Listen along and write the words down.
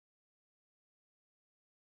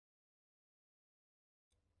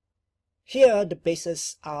Here the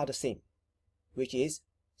bases are the same, which is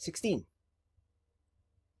 16.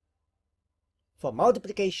 For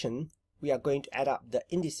multiplication, we are going to add up the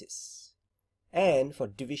indices. And for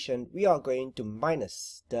division, we are going to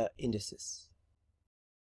minus the indices.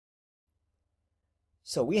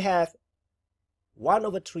 So we have 1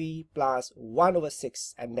 over 3 plus 1 over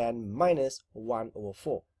 6 and then minus 1 over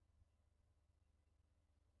 4.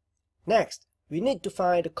 Next, we need to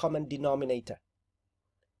find the common denominator.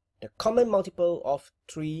 The common multiple of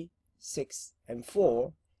 3, 6 and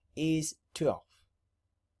 4 is 12.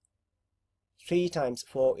 3 times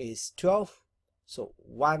 4 is 12, so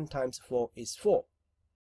 1 times 4 is 4.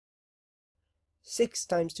 6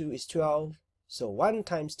 times 2 is 12, so 1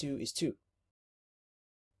 times 2 is 2.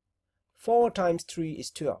 4 times 3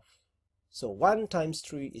 is 12, so 1 times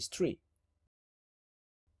 3 is 3.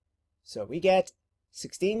 So we get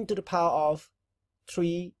 16 to the power of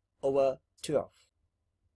 3 over 12.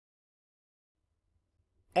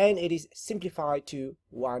 And it is simplified to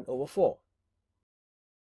 1 over 4.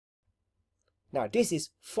 Now this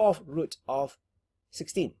is 4th root of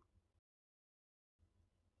 16.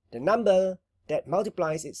 The number that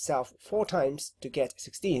multiplies itself 4 times to get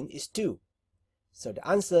 16 is 2. So the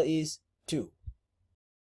answer is 2.